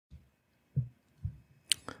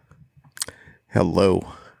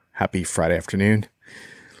Hello. Happy Friday afternoon.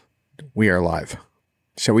 We are live.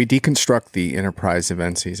 Shall we deconstruct the enterprise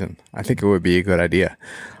event season? I think it would be a good idea.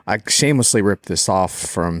 I shamelessly ripped this off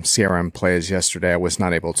from CRM Plays yesterday. I was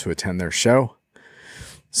not able to attend their show.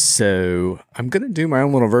 So I'm going to do my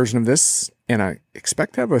own little version of this, and I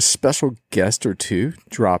expect to have a special guest or two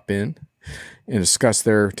drop in and discuss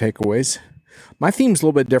their takeaways. My theme's a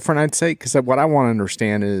little bit different, I'd say, because what I want to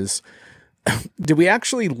understand is, do we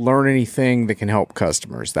actually learn anything that can help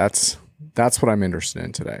customers? That's what I'm interested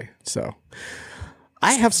in today. So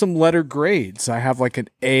I have some letter grades. I have like an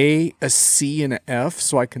A, a C, and an F,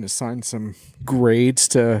 so I can assign some grades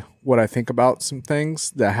to what I think about some things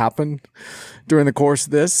that happened during the course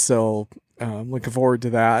of this. So I'm looking forward to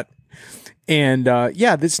that. And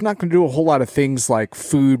yeah, this is not going to do a whole lot of things like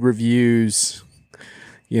food reviews.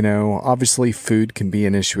 You know, obviously food can be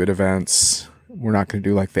an issue at events. We're not going to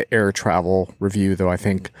do like the air travel review, though I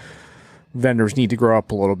think vendors need to grow up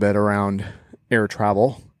a little bit around air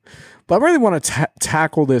travel. But I really want to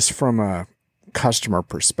tackle this from a customer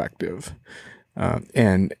perspective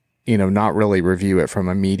and, you know, not really review it from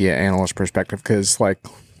a media analyst perspective because, like,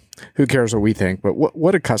 who cares what we think? But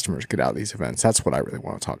what do customers get out of these events? That's what I really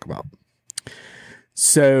want to talk about.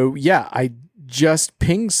 So, yeah, I just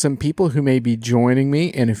pinged some people who may be joining me.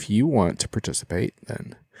 And if you want to participate,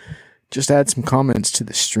 then just add some comments to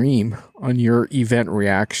the stream on your event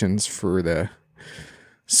reactions for the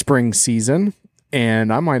spring season.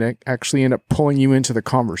 And I might actually end up pulling you into the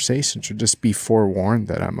conversation. So just be forewarned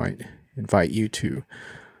that I might invite you to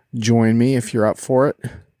join me if you're up for it.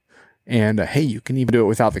 And hey, you can even do it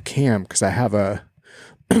without the cam because I have a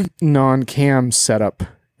non-cam setup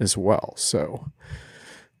as well. So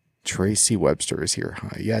Tracy Webster is here.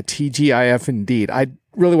 Yeah, TGIF indeed. I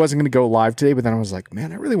really wasn't going to go live today, but then I was like,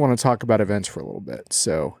 man, I really want to talk about events for a little bit.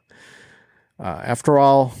 So after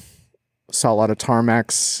all, saw a lot of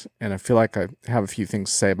tarmacs, and I feel like I have a few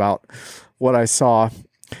things to say about what I saw.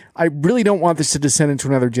 I really don't want this to descend into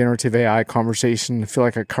another generative AI conversation. I feel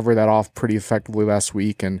like I covered that off pretty effectively last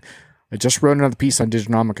week, and I just wrote another piece on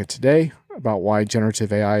Diginomica today about why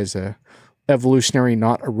generative AI is a evolutionary,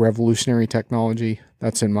 not a revolutionary technology.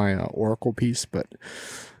 That's in my Oracle piece. But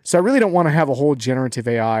so I really don't want to have a whole generative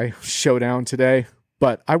AI showdown today,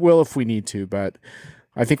 but I will if we need to. But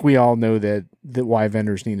I think we all know that why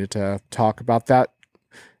vendors needed to talk about that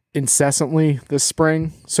incessantly this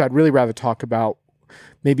spring. So I'd really rather talk about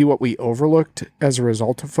maybe what we overlooked as a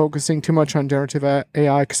result of focusing too much on generative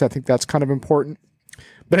AI, because I think that's kind of important.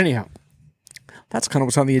 But anyhow, that's kind of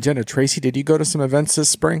what's on the agenda. Tracy, did you go to some events this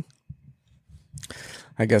spring?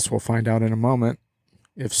 I guess we'll find out in a moment.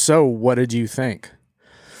 If so, what did you think?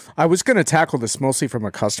 I was going to tackle this mostly from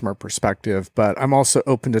a customer perspective, but I'm also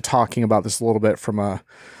open to talking about this a little bit from a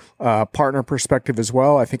partner perspective as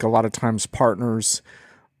well. I think a lot of times partners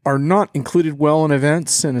are not included well in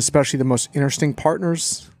events, and especially the most interesting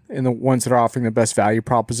partners and the ones that are offering the best value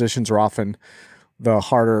propositions are often the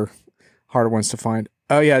harder ones to find.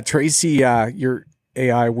 Oh yeah, Tracy, your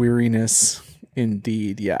AI weariness.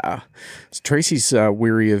 Indeed, yeah. So Tracy's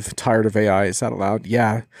tired of AI. Is that allowed?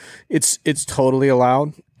 Yeah, it's totally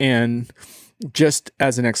allowed. And just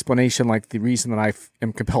as an explanation, like the reason that I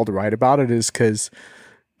am compelled to write about it is because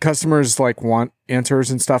customers like want answers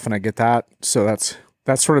and stuff, and I get that. So that's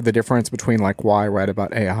sort of the difference between like why I write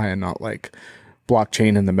about AI and not like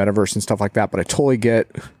blockchain and the metaverse and stuff like that. But I totally get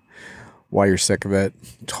why you're sick of it.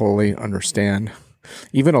 Totally understand.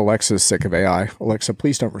 Even Alexa's sick of AI. Alexa,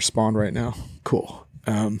 please don't respond right now. Cool.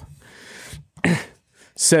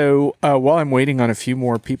 So while I'm waiting on a few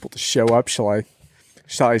more people to show up, shall I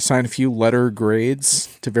assign a few letter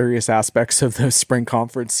grades to various aspects of the spring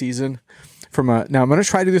conference season? Now I'm going to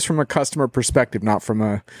try to do this from a customer perspective, not from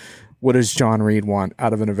a what does John Reed want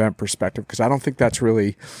out of an event perspective, because I don't think that's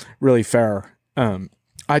really, really fair.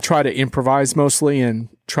 I try to improvise mostly and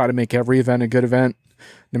try to make every event a good event,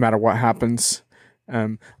 no matter what happens.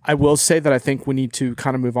 I will say that I think we need to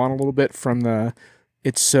kind of move on a little bit from the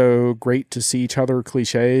it's so great to see each other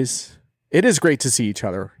cliches. It is great to see each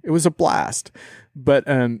other. It was a blast. But,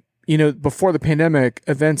 you know, before the pandemic,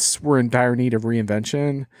 events were in dire need of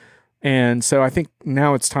reinvention. And so I think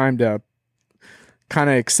now it's time to kind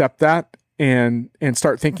of accept that and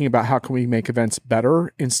start thinking about how can we make events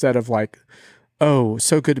better instead of like, oh,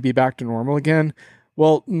 so good to be back to normal again.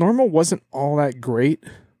 Well, normal wasn't all that great.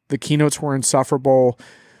 The keynotes were insufferable.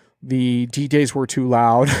 The DJs were too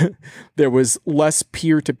loud. There was less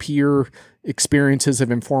peer-to-peer experiences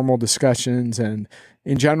of informal discussions. And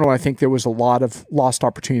in general, I think there was a lot of lost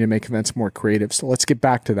opportunity to make events more creative. So let's get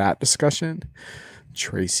back to that discussion.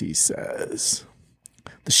 Tracy says,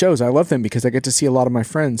 the shows. I love them because I get to see a lot of my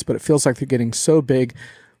friends, but it feels like they're getting so big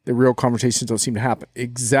that real conversations don't seem to happen.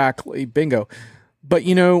 Exactly. Bingo. But,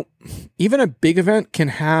 you know, even a big event can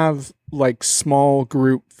have like small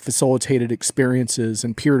group facilitated experiences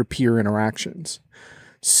and peer-to-peer interactions.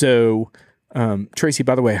 So, Tracy,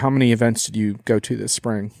 by the way, how many events did you go to this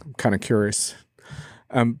spring? I'm kind of curious.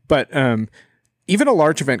 But even a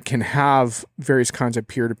large event can have various kinds of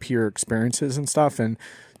peer-to-peer experiences and stuff. And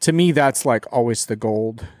to me, that's like always the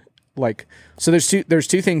gold. Like, so there's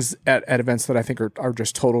two things at events that I think are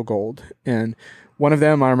just total gold. And one of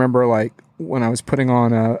them, I remember like when I was putting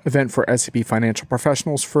on an event for SAP financial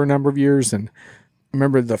professionals for a number of years. And I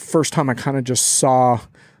remember the first time I kind of just saw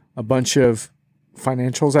a bunch of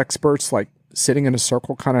financials experts like sitting in a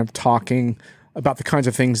circle, kind of talking about the kinds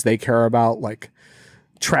of things they care about, like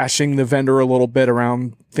trashing the vendor a little bit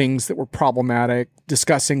around things that were problematic,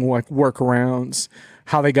 discussing what workarounds,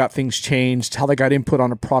 how they got things changed, how they got input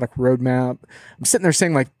on a product roadmap. I'm sitting there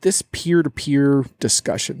saying like this peer-to-peer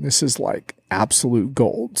discussion, this is like absolute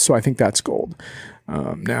gold. So I think that's gold.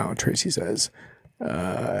 Now Tracy says,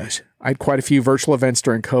 I had quite a few virtual events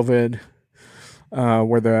during COVID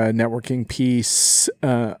where the networking piece,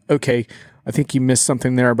 okay, I think you missed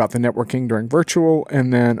something there about the networking during virtual,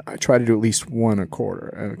 and then I try to do at least one a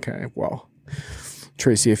quarter. Okay, well,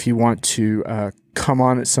 Tracy, if you want to come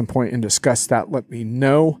on at some point and discuss that, let me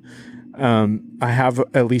know. I have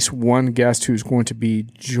at least one guest who's going to be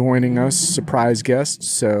joining us, surprise guest,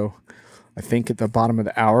 so I think at the bottom of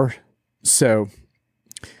the hour. So,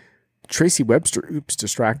 Tracy Webster, oops,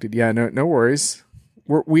 distracted. Yeah, no worries.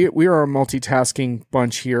 We are a multitasking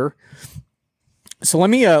bunch here. So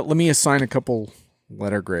let me assign a couple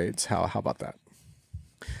letter grades. How about that?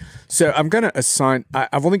 So I'm gonna assign.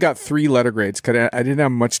 I've only got 3 letter grades because I didn't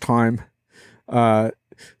have much time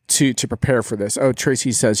to prepare for this. Oh,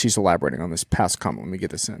 Tracy says she's elaborating on this past comment. Let me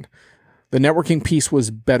get this in. The networking piece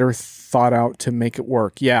was better thought out to make it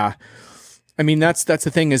work. Yeah. I mean, that's the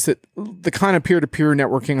thing, is that the kind of peer-to-peer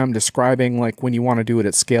networking I'm describing, like when you want to do it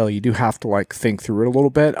at scale, you do have to like think through it a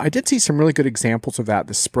little bit. I did see some really good examples of that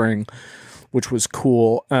this spring, which was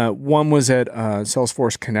cool. One was at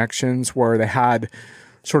Salesforce Connections, where they had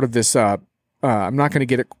sort of this, I'm not going to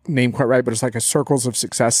get it named quite right, but it's like a circles of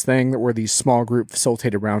success thing that were these small group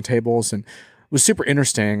facilitated roundtables, and it was super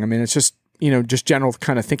interesting. I mean, it's just, just general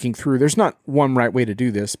kind of thinking through. There's not one right way to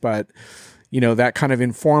do this, but that kind of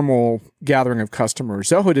informal gathering of customers.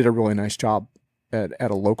 Zoho did a really nice job at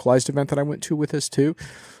a localized event that I went to with this too,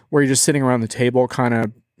 where you're just sitting around the table kind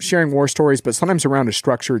of sharing war stories, but sometimes around a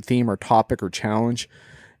structured theme or topic or challenge.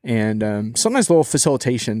 And sometimes a little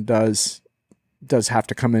facilitation does have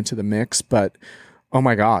to come into the mix. But oh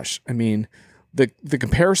my gosh, I mean, the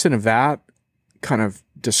comparison of that kind of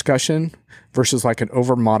discussion versus like an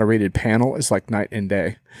over moderated panel is like night and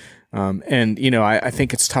day. I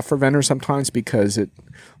think it's tough for vendors sometimes because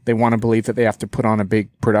they want to believe that they have to put on a big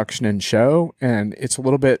production and show. And it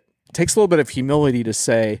takes a little bit of humility to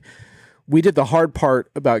say, we did the hard part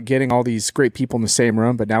about getting all these great people in the same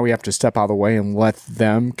room, but now we have to step out of the way and let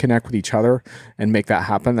them connect with each other and make that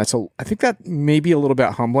happen. I think that may be a little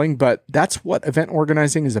bit humbling, but that's what event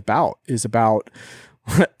organizing is about,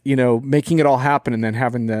 making it all happen and then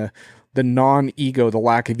having the non-ego, the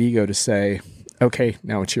lack of ego to say, okay,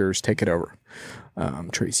 now it's yours, take it over.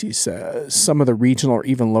 Tracy says, some of the regional or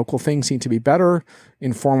even local things seem to be better,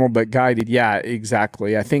 informal but guided. Yeah,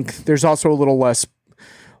 exactly. I think there's also a little less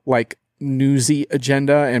like newsy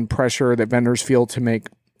agenda and pressure that vendors feel to make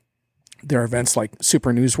their events like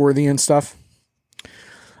super newsworthy and stuff.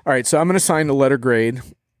 All right, so I'm going to assign a letter grade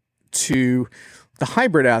to the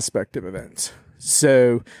hybrid aspect of events.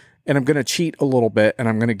 So, and I'm going to cheat a little bit, and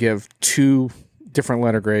I'm going to give 2 different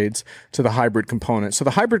letter grades to the hybrid component. So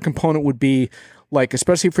the hybrid component would be like,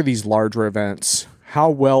 especially for these larger events, how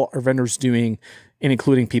well are vendors doing in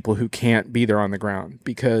including people who can't be there on the ground?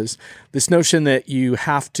 Because this notion that you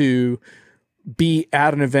have to be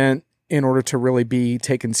at an event in order to really be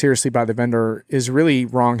taken seriously by the vendor is really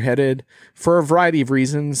wrong-headed for a variety of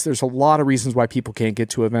reasons. There's a lot of reasons why people can't get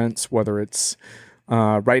to events, whether it's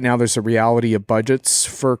right now there's a reality of budgets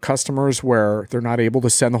for customers where they're not able to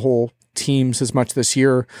send the whole teams as much this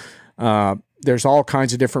year. There's all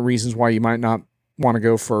kinds of different reasons why you might not want to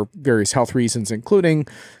go for various health reasons, including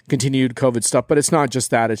continued COVID stuff. But it's not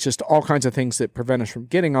just that. It's just all kinds of things that prevent us from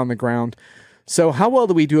getting on the ground. So how well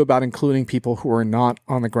do we do about including people who are not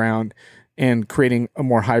on the ground and creating a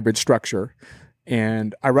more hybrid structure?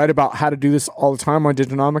 And I write about how to do this all the time on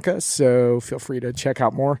Diginomica, so feel free to check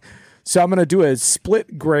out more. So I'm going to do a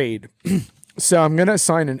split grade. So I'm going to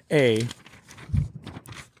assign an A.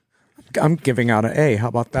 I'm giving out an A. How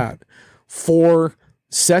about that? For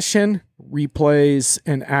session replays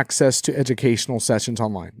and access to educational sessions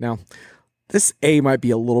online. Now, this A might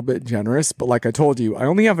be a little bit generous, but like I told you, I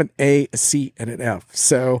only have an A, a C, and an F.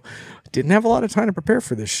 So I didn't have a lot of time to prepare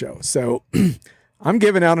for this show. So I'm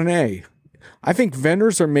giving out an A. I think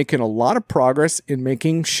vendors are making a lot of progress in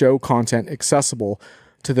making show content accessible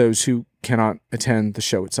to those who cannot attend the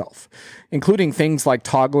show itself, including things like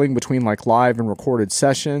toggling between like live and recorded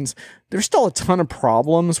sessions. There's still a ton of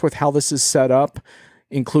problems with how this is set up,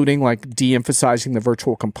 including like de-emphasizing the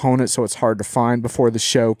virtual component so it's hard to find before the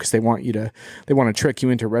show because they want to trick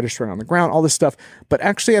you into registering on the ground, all this stuff. But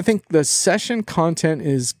actually, I think the session content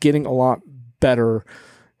is getting a lot better,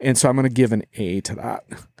 and so I'm going to give an A to that.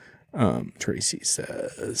 Tracy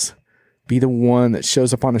says, be the one that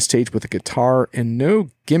shows up on a stage with a guitar and no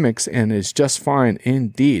gimmicks and is just fine.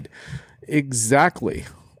 Indeed. Exactly.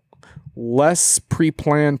 Less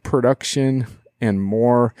pre-planned production and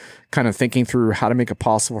more kind of thinking through how to make it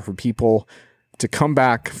possible for people to come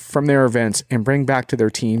back from their events and bring back to their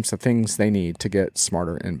teams the things they need to get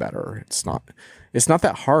smarter and better. It's not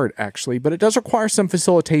that hard, actually, but it does require some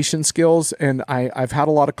facilitation skills. And I've had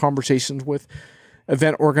a lot of conversations with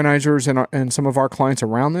event organizers and some of our clients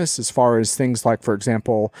around this, as far as things like, for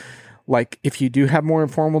example, like if you do have more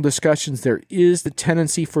informal discussions, there is the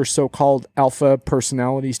tendency for so-called alpha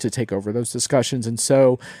personalities to take over those discussions. And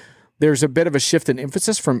so there's a bit of a shift in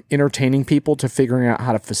emphasis from entertaining people to figuring out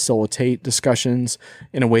how to facilitate discussions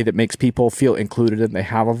in a way that makes people feel included and they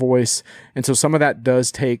have a voice. And so some of that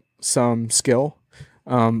does take some skill,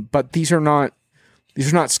 but these are not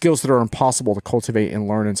skills that are impossible to cultivate and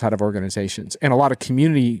learn inside of organizations. And a lot of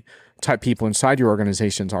community type people inside your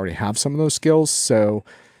organizations already have some of those skills. So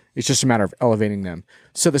it's just a matter of elevating them.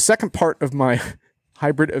 So the second part of my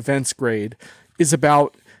hybrid events grade is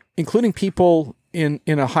about including people in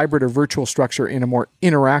a hybrid or virtual structure in a more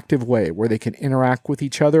interactive way where they can interact with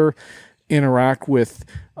each other, interact with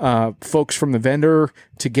folks from the vendor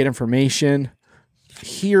to get information.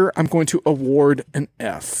 Here, I'm going to award an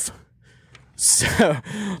F. So,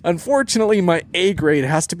 unfortunately, my A grade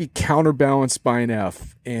has to be counterbalanced by an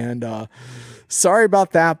F. And sorry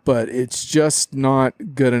about that, but it's just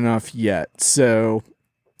not good enough yet. So,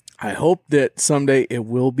 I hope that someday it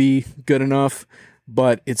will be good enough,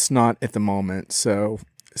 but it's not at the moment. So,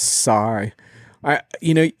 sorry.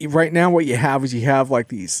 Right now what you have like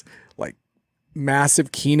these like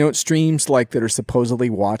massive keynote streams like that are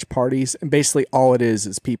supposedly watch parties. And basically all it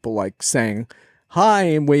is people like saying hi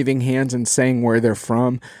and waving hands and saying where they're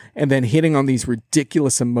from, and then hitting on these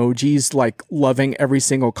ridiculous emojis, like loving every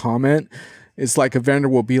single comment. It's like a vendor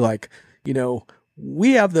will be like,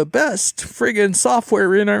 we have the best friggin'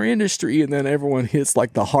 software in our industry. And then everyone hits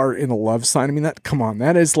like the heart and the love sign. I mean,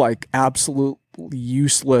 that is like absolutely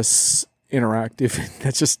useless interactive.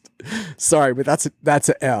 That's just, sorry, but that's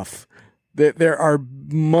a F. There are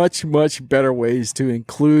much, much better ways to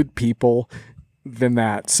include people than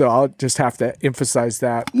that. So I'll just have to emphasize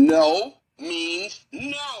that. No means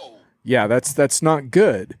no. Yeah, that's not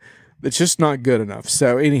good. That's just not good enough.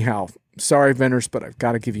 So anyhow, sorry vendors, but I've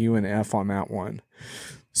got to give you an F on that one.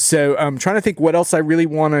 So I'm trying to think what else I really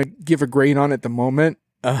want to give a grade on at the moment.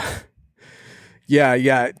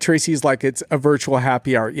 Yeah. Tracy's like, it's a virtual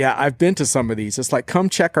happy hour. Yeah, I've been to some of these. It's like, come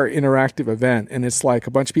check our interactive event. And it's like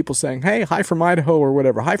a bunch of people saying, hey, hi from Idaho or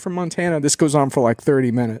whatever. Hi from Montana. This goes on for like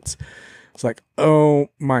 30 minutes. It's like, oh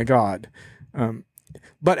my God.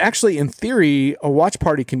 But actually, in theory, a watch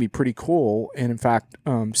party can be pretty cool. And in fact,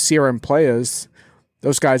 CRM Playas,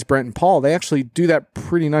 those guys, Brent and Paul, they actually do that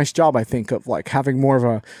pretty nice job, I think, of like having more of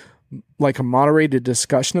a moderated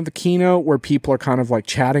discussion of the keynote where people are kind of like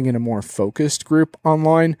chatting in a more focused group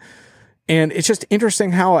online. And it's just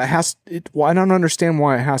interesting how I don't understand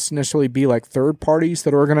why it has to necessarily be like third parties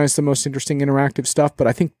that organize the most interesting interactive stuff, but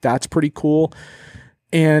I think that's pretty cool.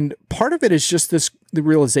 And part of it is just the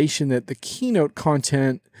realization that the keynote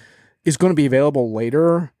content is going to be available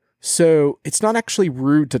later. So it's not actually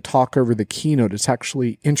rude to talk over the keynote. It's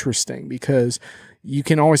actually interesting because you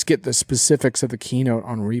can always get the specifics of the keynote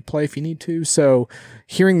on replay if you need to. So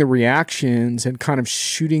hearing the reactions and kind of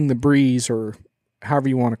shooting the breeze, or however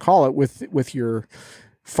you want to call it, with your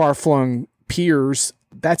far-flung peers,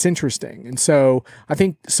 that's interesting. And so I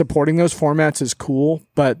think supporting those formats is cool,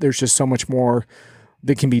 but there's just so much more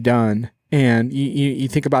that can be done. And you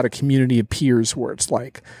think about a community of peers where it's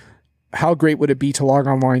like, how great would it be to log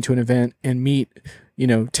online to an event and meet,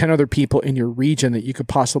 10 other people in your region that you could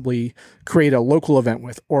possibly create a local event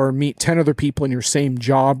with, or meet 10 other people in your same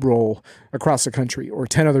job role across the country, or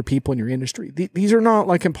 10 other people in your industry. These are not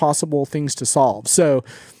like impossible things to solve. So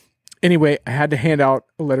anyway, I had to hand out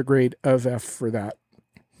a letter grade of F for that.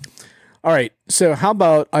 All right. So how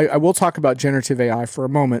about I will talk about generative AI for a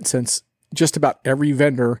moment, since just about every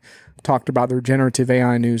vendor talked about their generative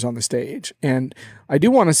AI news on the stage. And I do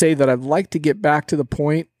want to say that I'd like to get back to the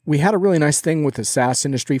point. We had a really nice thing with the SaaS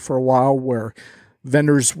industry for a while where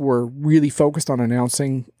vendors were really focused on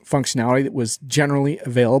announcing functionality that was generally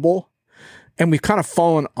available. And we've kind of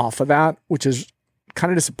fallen off of that, which is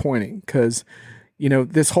kind of disappointing because,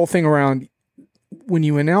 this whole thing around when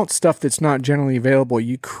you announce stuff that's not generally available,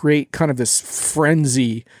 you create kind of this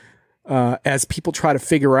frenzy as people try to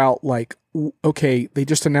figure out, like, okay, they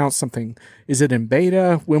just announced something. Is it in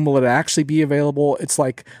beta? When will it actually be available? It's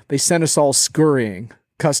like they send us all scurrying,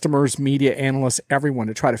 customers, media analysts, everyone,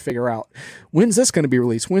 to try to figure out, when's this going to be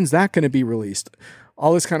released? When's that going to be released?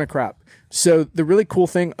 All this kind of crap. So the really cool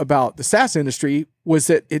thing about the SaaS industry was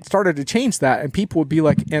that it started to change that, and people would be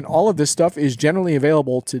like, and all of this stuff is generally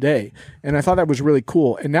available today. And I thought that was really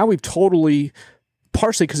cool. And now we've totally,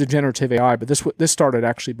 partially because of generative AI, but this started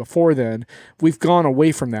actually before then, we've gone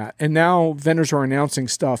away from that. And now vendors are announcing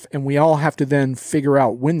stuff, and we all have to then figure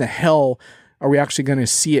out when the hell are we actually going to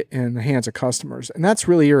see it in the hands of customers. And that's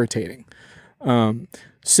really irritating.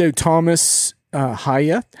 So Thomas,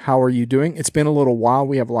 hiya, how are you doing? It's been a little while.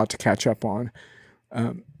 We have a lot to catch up on.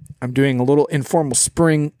 I'm doing a little informal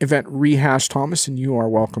spring event rehash, Thomas, and you are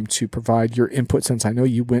welcome to provide your input since I know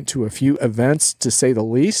you went to a few events, to say the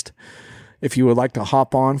least. If you would like to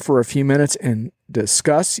hop on for a few minutes and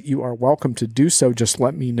discuss, you are welcome to do so. Just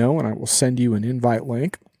let me know and I will send you an invite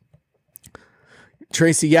link.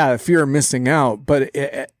 Tracy, yeah, the fear of missing out, but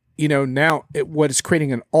what is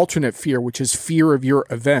creating an alternate fear, which is fear of your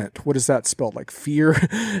event. What is that spelled? Like fear,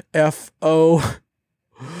 F-O,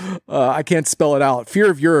 I can't spell it out. Fear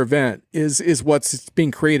of your event is what's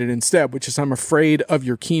being created instead, which is I'm afraid of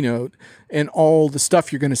your keynote and all the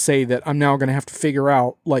stuff you're going to say that I'm now going to have to figure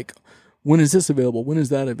out, like, when is this available? When is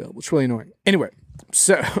that available? It's really annoying. Anyway,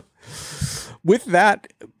 so with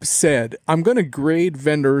that said, I'm going to grade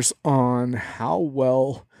vendors on how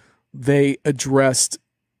well they addressed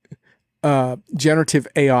generative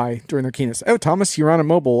AI during their keynotes. Oh, Thomas, you're on a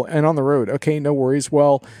mobile and on the road. Okay, no worries.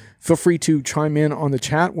 Well, feel free to chime in on the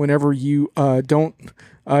chat whenever you don't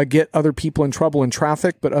get other people in trouble in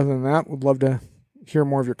traffic. But other than that, would love to hear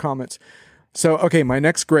more of your comments. So, okay, my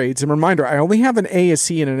next grades. And reminder, I only have an A, a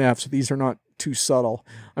C, and an F, so these are not too subtle.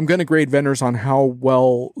 I'm going to grade vendors on how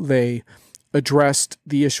well they addressed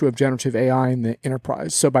the issue of generative AI in the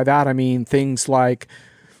enterprise. So by that, I mean things like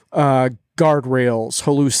guardrails,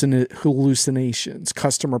 hallucinations,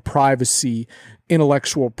 customer privacy,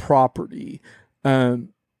 intellectual property,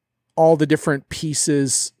 all the different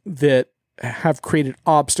pieces that have created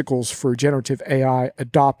obstacles for generative AI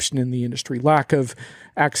adoption in the industry, lack of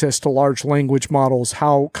access to large language models,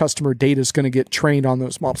 how customer data is going to get trained on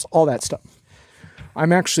those models, all that stuff.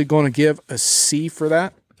 I'm actually going to give a C for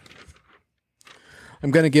that. I'm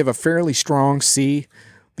going to give a fairly strong C.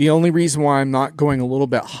 The only reason why I'm not going a little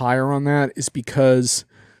bit higher on that is because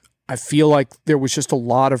I feel like there was just a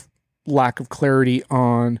lot of lack of clarity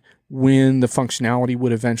on when the functionality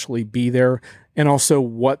would eventually be there, and also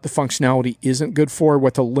what the functionality isn't good for,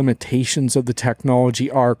 what the limitations of the technology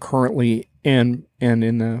are currently and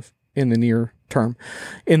in the near term.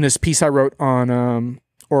 In this piece I wrote on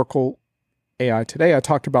Oracle AI Today, I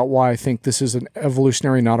talked about why I think this is an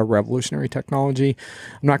evolutionary, not a revolutionary technology.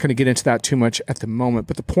 I'm not going to get into that too much at the moment,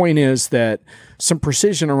 but the point is that some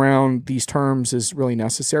precision around these terms is really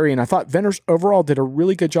necessary. And I thought vendors overall did a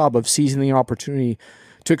really good job of seizing the opportunity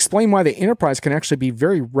to explain why the enterprise can actually be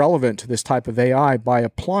very relevant to this type of AI by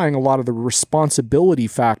applying a lot of the responsibility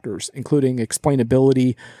factors, including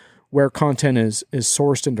explainability, where content is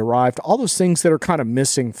sourced and derived, all those things that are kind of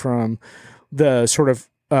missing from the sort of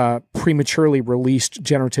prematurely released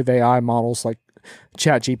generative AI models like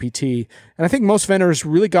ChatGPT. And I think most vendors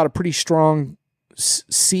really got a pretty strong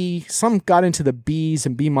C. Some got into the Bs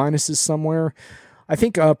and B minuses somewhere. I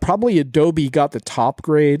think probably Adobe got the top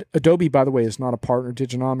grade. Adobe, by the way, is not a partner of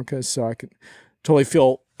Diginomica, so I could totally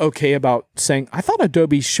feel okay about saying I thought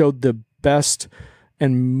Adobe showed the best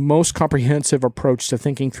and most comprehensive approach to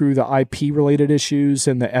thinking through the IP-related issues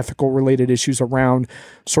and the ethical-related issues around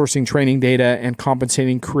sourcing training data and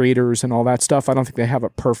compensating creators and all that stuff. I don't think they have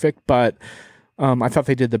it perfect, but I thought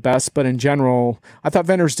they did the best. But in general, I thought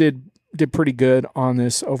vendors did pretty good on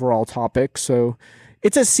this overall topic. So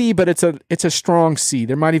it's a C, but it's a strong C.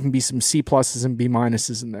 There might even be some C pluses and B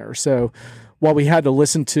minuses in there. So while we had to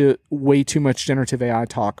listen to way too much generative AI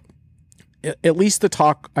talk, at least the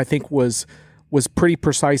talk I think was pretty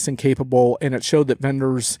precise and capable, and it showed that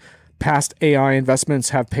vendors' past AI investments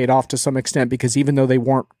have paid off to some extent, because even though they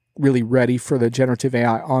weren't really ready for the generative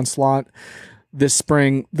AI onslaught, this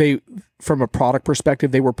spring. From a product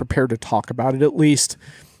perspective, they were prepared to talk about it at least.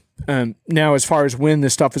 Now, as far as when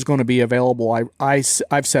this stuff is going to be available,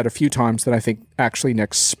 I've said a few times that I think actually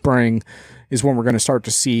next spring is when we're going to start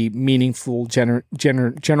to see meaningful,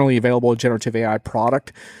 generally available generative AI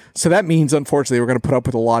product. So that means, unfortunately, we're going to put up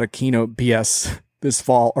with a lot of keynote BS this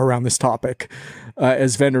fall around this topic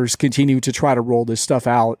as vendors continue to try to roll this stuff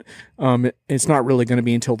out. It's not really going to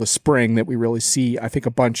be until the spring that we really see, I think,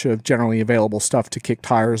 a bunch of generally available stuff to kick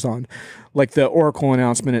tires on. Like the Oracle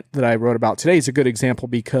announcement that I wrote about today is a good example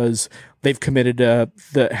because they've committed to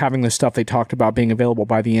having the stuff they talked about being available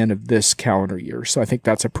by the end of this calendar year. So I think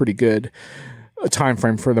that's a pretty good time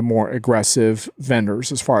frame for the more aggressive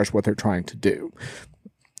vendors as far as what they're trying to do.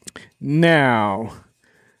 Now,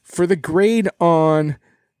 for the grade on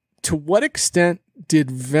to what extent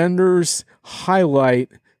did vendors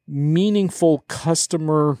highlight meaningful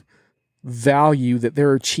customer value that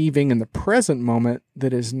they're achieving in the present moment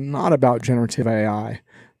that is not about generative AI,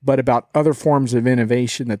 but about other forms of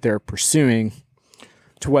innovation that they're pursuing?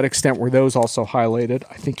 To what extent were those also highlighted?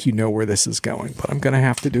 I think you know where this is going, but I'm going to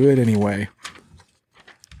have to do it anyway.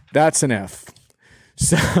 That's an F.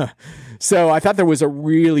 So I thought there was a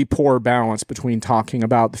really poor balance between talking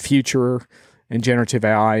about the future and generative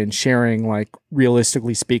AI and sharing, like,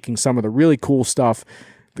 realistically speaking, some of the really cool stuff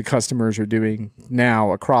the customers are doing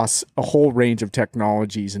now across a whole range of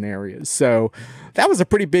technologies and areas. So that was a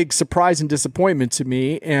pretty big surprise and disappointment to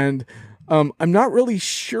me. And I'm not really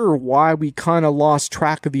sure why we kind of lost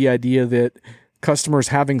track of the idea that customers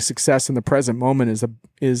having success in the present moment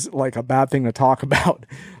is like a bad thing to talk about.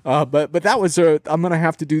 But that was I'm going to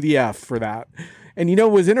have to do the F for that. And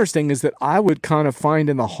what was interesting is that I would kind of find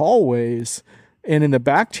in the hallways and in the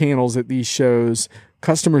back channels at these shows,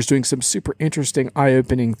 customers doing some super interesting,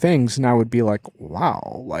 eye-opening things. And I would be like,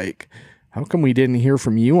 wow, like, how come we didn't hear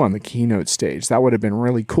from you on the keynote stage? That would have been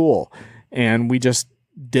really cool. And we just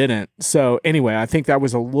didn't. So anyway, I think that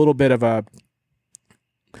was a little bit of a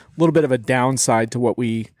downside to what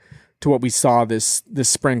we saw this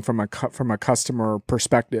spring from a customer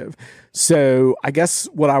perspective. So I guess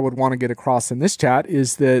what I would want to get across in this chat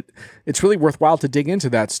is that it's really worthwhile to dig into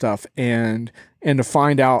that stuff and to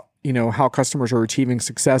find out, how customers are achieving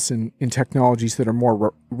success in technologies that are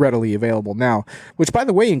more readily available now, which, by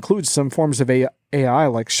the way, includes some forms of AI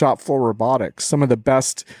like shop floor robotics. Some of the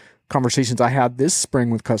best conversations I had this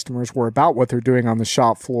spring with customers were about what they're doing on the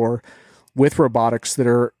shop floor with robotics that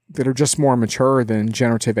are just more mature than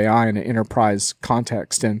generative AI in an enterprise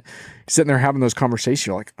context. And sitting there having those conversations,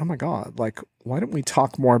 you're like, oh my God, like, why don't we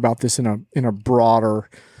talk more about this in a broader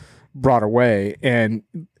way? And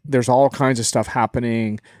there's all kinds of stuff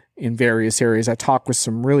happening in various areas. I talked with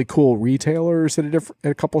some really cool retailers at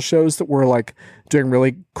a couple shows that were like doing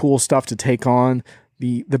really cool stuff to take on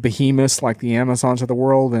the behemoths like the Amazons of the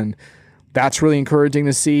world. And that's really encouraging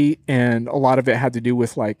to see. And a lot of it had to do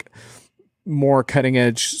with like more cutting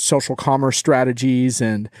edge social commerce strategies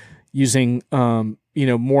and using,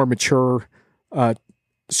 more mature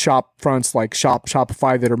shop fronts like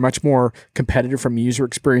Shopify that are much more competitive from a user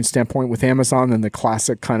experience standpoint with Amazon than the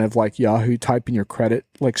classic kind of like Yahoo type in your credit,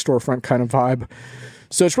 like storefront kind of vibe.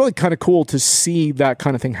 So it's really kind of cool to see that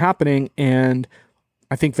kind of thing happening. And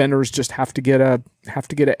I think vendors just have to get a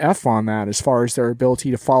F on that as far as their ability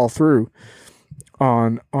to follow through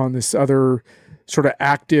on this other sort of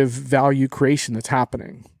active value creation that's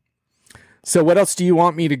happening. So what else do you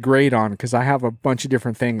want me to grade on? Because I have a bunch of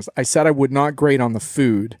different things. I said I would not grade on the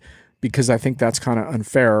food because I think that's kind of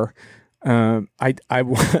unfair. I'm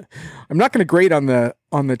not going to grade on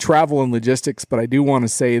the travel and logistics, but I do want to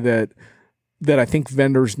say that I think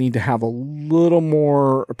vendors need to have a little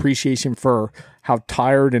more appreciation for how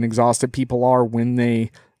tired and exhausted people are when they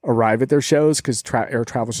arrive at their shows, because air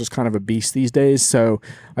travel is just kind of a beast these days. So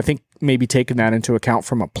I think maybe taking that into account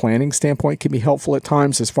from a planning standpoint can be helpful at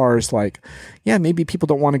times, as far as like, yeah, maybe people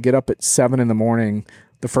don't want to get up at 7 a.m.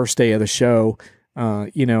 the first day of the show,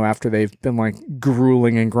 after they've been like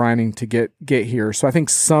grueling and grinding to get here. So I think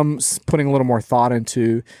some putting a little more thought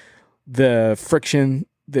into the friction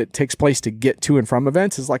that takes place to get to and from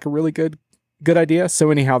events is like a really good idea.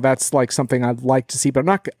 So anyhow, that's like something I'd like to see, but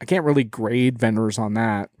I can't really grade vendors on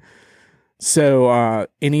that. So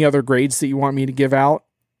any other grades that you want me to give out?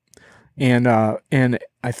 And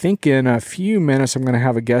I think in a few minutes, I'm going to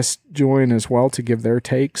have a guest join as well to give their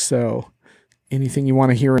take. So anything you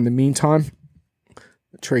want to hear in the meantime?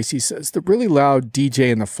 Tracy says, the really loud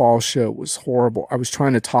DJ in the fall show was horrible. I was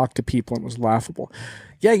trying to talk to people and it was laughable.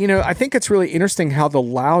 Yeah, I think it's really interesting how the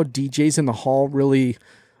loud DJs in the hall really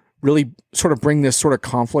sort of bring this sort of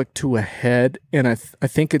conflict to a head. And I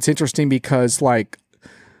think it's interesting because, like,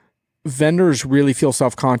 vendors really feel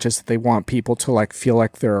self-conscious that they want people to like feel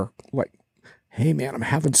like they're like, hey man, I'm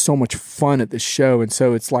having so much fun at this show. And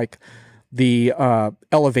so it's like the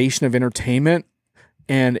elevation of entertainment.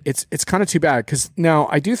 And it's kind of too bad, because now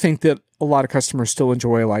I do think that a lot of customers still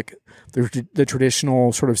enjoy like the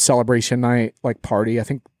traditional sort of celebration night, like party. I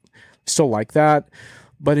think still like that.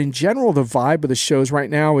 But in general, the vibe of the shows right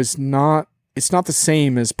now is not, it's not the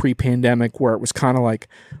same as pre-pandemic, where it was kind of like,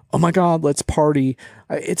 oh my God, let's party.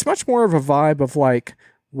 It's much more of a vibe of like,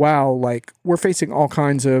 wow, like we're facing all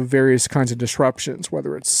kinds of various kinds of disruptions,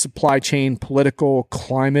 whether it's supply chain, political,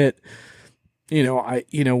 climate.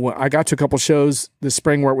 When I got to a couple shows this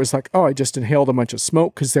spring where it was like, oh, I just inhaled a bunch of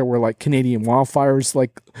smoke because there were like Canadian wildfires,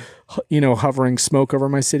 like, hovering smoke over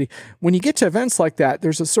my city. When you get to events like that,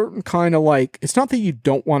 there's a certain kind of like, it's not that you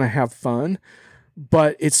don't want to have fun,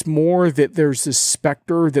 but it's more that there's this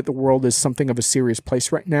specter that the world is something of a serious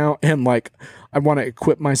place right now. And like, I want to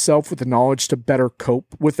equip myself with the knowledge to better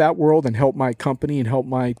cope with that world and help my company and help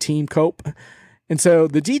my team cope. And so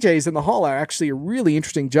the DJs in the hall are actually a really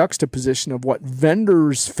interesting juxtaposition of what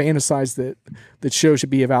vendors fantasize that shows should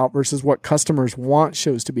be about versus what customers want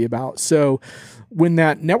shows to be about. So when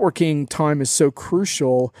that networking time is so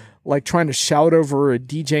crucial, like trying to shout over a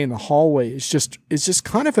DJ in the hallway is just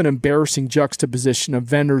kind of an embarrassing juxtaposition of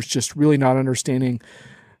vendors just really not understanding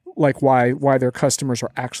like why their customers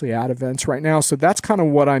are actually at events right now. So that's kind of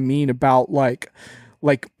what I mean about like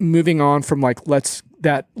moving on from like let's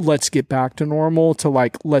get back to normal to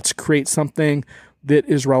like let's create something that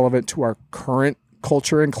is relevant to our current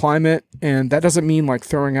culture and climate. And that doesn't mean like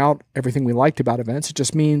throwing out everything we liked about events. It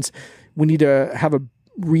just means we need to have a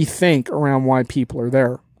rethink around why people are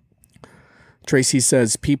there. Tracy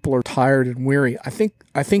says people are tired and weary. I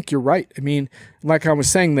think you're right. I mean, like I was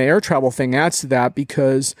saying, the air travel thing adds to that,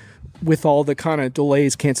 because with all the kind of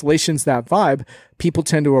delays, cancellations, that vibe, people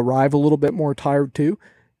tend to arrive a little bit more tired too.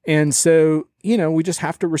 And so, we just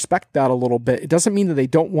have to respect that a little bit. It doesn't mean that they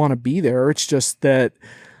don't want to be there. It's just that,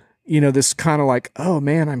 this kind of like, oh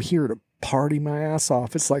man, I'm here to party my ass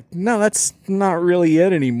off. It's like, no, that's not really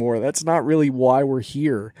it anymore. That's not really why we're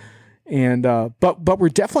here. And, but we're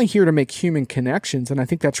definitely here to make human connections. And I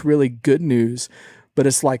think that's really good news. But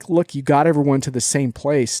it's like, look, you got everyone to the same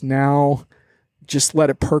place. Now just let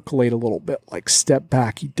it percolate a little bit, like step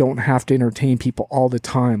back. You don't have to entertain people all the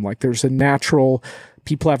time. Like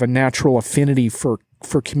people have a natural affinity for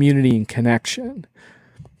community and connection.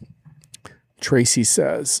 Tracy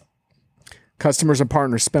says, customers and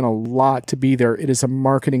partners spend a lot to be there. It is a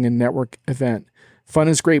marketing and network event. Fun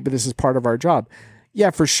is great, but this is part of our job. Yeah,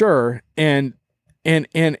 for sure. And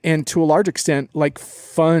to a large extent, like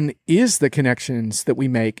fun is the connections that we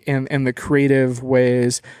make and the creative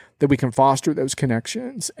ways that we can foster those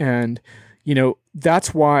connections. And,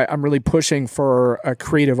 that's why I'm really pushing for a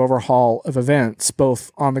creative overhaul of events,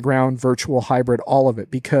 both on the ground, virtual, hybrid, all of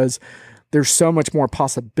it, because there's so much more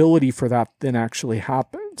possibility for that than actually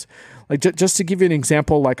happens. Like just to give you an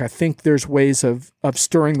example, like I think there's ways of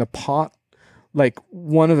stirring the pot. Like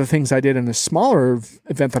one of the things I did in a smaller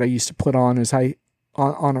event that I used to put on is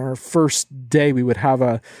on our first day, we would have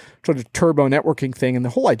a sort of turbo networking thing. And the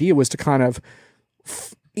whole idea was to kind of,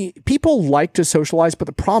 people like to socialize, but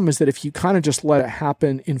the problem is that if you kind of just let it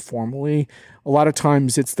happen informally, a lot of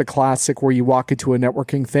times it's the classic where you walk into a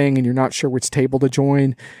networking thing and you're not sure which table to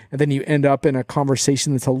join. And then you end up in a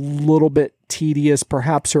conversation that's a little bit tedious,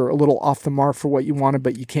 perhaps, or a little off the mark for what you wanted,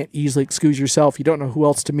 but you can't easily excuse yourself. You don't know who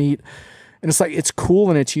else to meet. And it's like, it's cool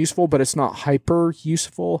and it's useful, but it's not hyper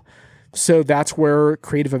useful. So that's where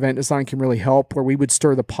creative event design can really help, where we would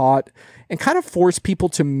stir the pot and kind of force people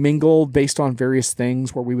to mingle based on various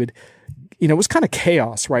things, where we would, it was kind of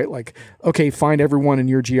chaos, right? Like, okay, find everyone in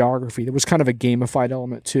your geography. There was kind of a gamified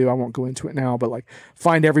element too. I won't go into it now, but like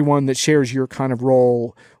find everyone that shares your kind of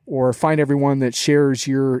role, or find everyone that shares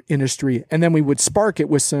your industry. And then we would spark it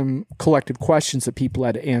with some collective questions that people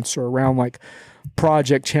had to answer around like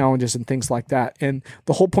project challenges and things like that. And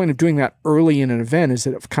the whole point of doing that early in an event is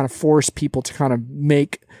that it kind of forced people to kind of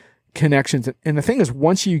make connections. And the thing is,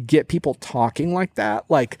 once you get people talking like that,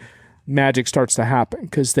 like magic starts to happen,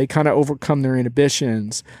 because they kind of overcome their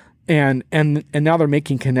inhibitions and now they're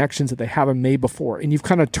making connections that they haven't made before. And you've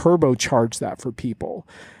kind of turbocharged that for people.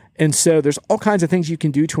 And so there's all kinds of things you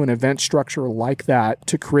can do to an event structure like that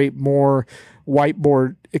to create more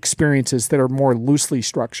whiteboard experiences that are more loosely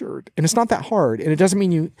structured. And it's not that hard. And it doesn't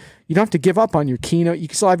mean you don't have to give up on your keynote. You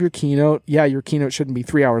can still have your keynote. Yeah, your keynote shouldn't be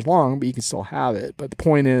 3 hours long, but you can still have it. But the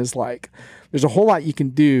point is, like, there's a whole lot you can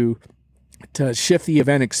do to shift the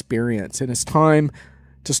event experience. And it's time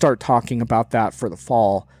to start talking about that for the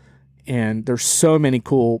fall. And there's so many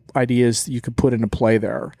cool ideas that you could put into play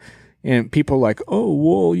there. And people are like, oh,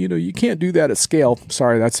 well, you can't do that at scale.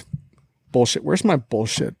 Sorry, that's bullshit. Where's my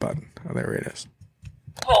bullshit button? Oh, there it is.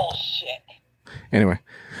 Bullshit. Anyway,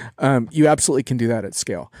 you absolutely can do that at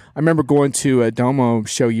scale. I remember going to a Domo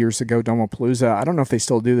show years ago, Domopalooza. I don't know if they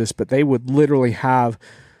still do this, but they would literally have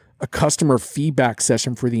a customer feedback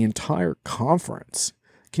session for the entire conference.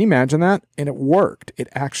 Can you imagine that? And it worked. It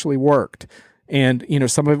actually worked. And,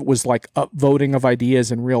 some of it was like upvoting of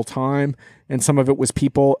ideas in real time. And some of it was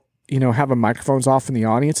people, having microphones off in the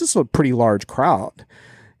audience. This is a pretty large crowd.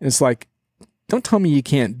 And it's like, don't tell me you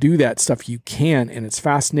can't do that stuff. You can, and it's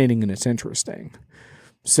fascinating and it's interesting.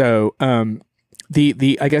 So, I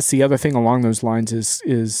guess the other thing along those lines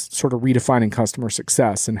is sort of redefining customer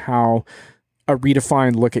success, and how a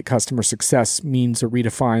redefined look at customer success means a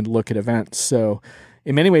redefined look at events. So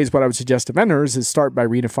in many ways, what I would suggest to vendors is start by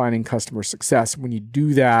redefining customer success. When you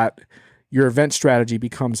do that, your event strategy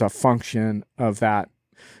becomes a function of that.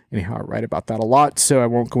 Anyhow, I write about that a lot, so I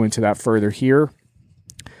won't go into that further here.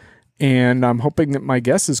 And I'm hoping that my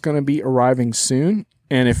guest is going to be arriving soon.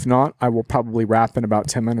 And if not, I will probably wrap in about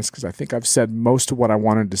 10 minutes, because I think I've said most of what I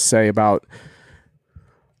wanted to say about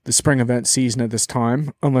the spring event season at this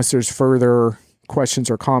time, unless there's further questions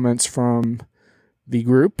or comments from the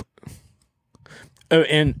group. Oh,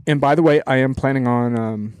 and by the way, I am planning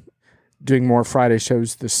on doing more Friday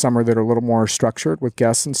shows this summer that are a little more structured with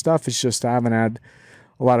guests and stuff. It's just I haven't had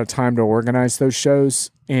a lot of time to organize those shows,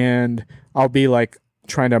 and I'll be like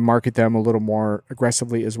trying to market them a little more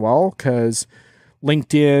aggressively as well, because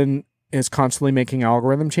LinkedIn is constantly making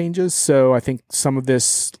algorithm changes. So I think some of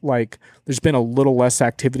this, like, there's been a little less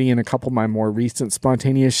activity in a couple of my more recent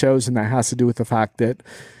spontaneous shows, and that has to do with the fact that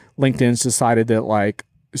LinkedIn's decided that, like,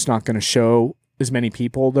 it's not going to show as many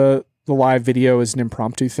people the live video as an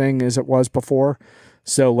impromptu thing as it was before.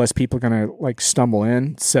 So less people are going to, like, stumble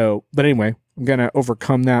in. So, but anyway, I'm going to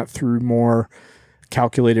overcome that through more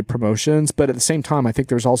calculated promotions. But at the same time, I think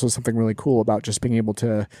there's also something really cool about just being able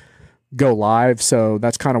to go live. So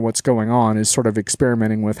that's kind of what's going on, is sort of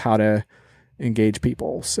experimenting with how to engage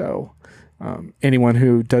people. So anyone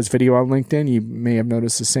who does video on LinkedIn, you may have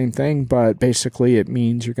noticed the same thing, but basically it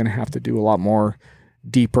means you're going to have to do a lot more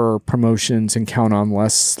deeper promotions and count on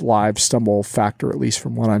less live stumble factor, at least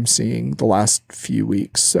from what I'm seeing the last few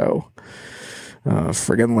weeks. So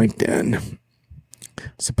friggin' LinkedIn.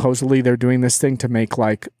 Supposedly they're doing this thing to make,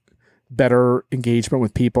 like, better engagement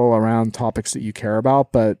with people around topics that you care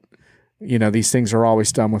about, but these things are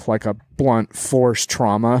always done with, like, a blunt force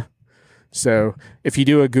trauma. So if you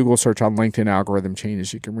do a Google search on LinkedIn algorithm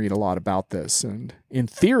changes, you can read a lot about this. And in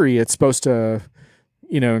theory, it's supposed to,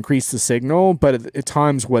 increase the signal, but at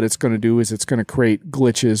times what it's going to do is it's going to create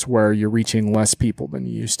glitches where you're reaching less people than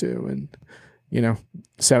you used to. And,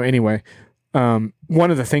 so anyway,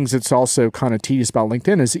 one of the things that's also kind of tedious about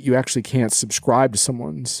LinkedIn is that you actually can't subscribe to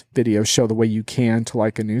someone's video show the way you can to,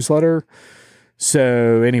 like, a newsletter.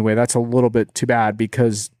 So anyway, that's a little bit too bad,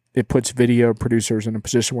 because it puts video producers in a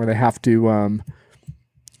position where they have to,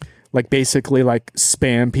 basically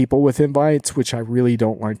spam people with invites, which I really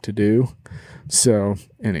don't like to do. So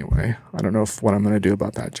anyway, I don't know what I'm going to do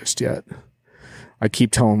about that just yet. I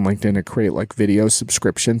keep telling LinkedIn to create, like, video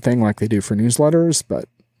subscription thing like they do for newsletters, but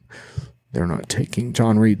they're not taking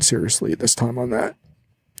John Reed seriously this time on that.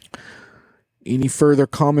 Any further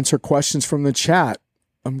comments or questions from the chat?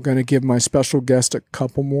 I'm going to give my special guest a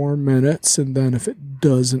couple more minutes, and then if it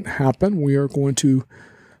doesn't happen, we are going to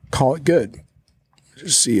call it good.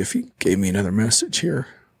 Just see if he gave me another message here.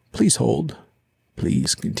 Please hold.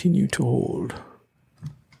 Please continue to hold.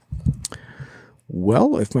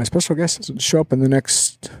 Well, if my special guest doesn't show up in the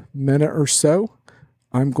next minute or so,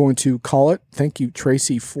 I'm going to call it. Thank you,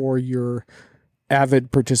 Tracy, for your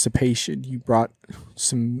avid participation. You brought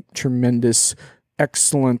some tremendous,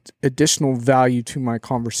 excellent additional value to my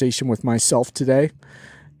conversation with myself today.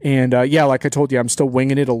 And like I told you, I'm still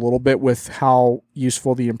winging it a little bit with how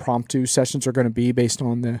useful the impromptu sessions are going to be based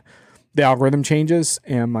on the algorithm changes.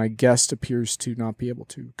 And my guest appears to not be able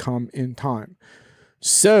to come in time.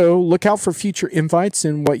 So look out for future invites,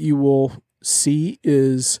 and what you will see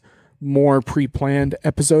is more pre-planned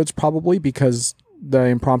episodes, probably, because the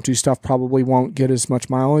impromptu stuff probably won't get as much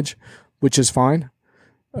mileage, which is fine.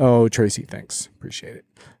 Oh, Tracy, thanks. Appreciate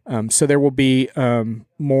it. So there will be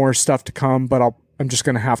more stuff to come, but I'm just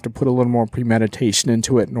going to have to put a little more premeditation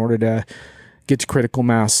into it in order to get to critical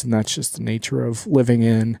mass, and that's just the nature of living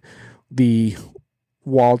in the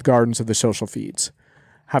walled gardens of the social feeds.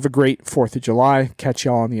 Have a great 4th of July. Catch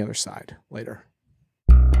y'all on the other side. Later.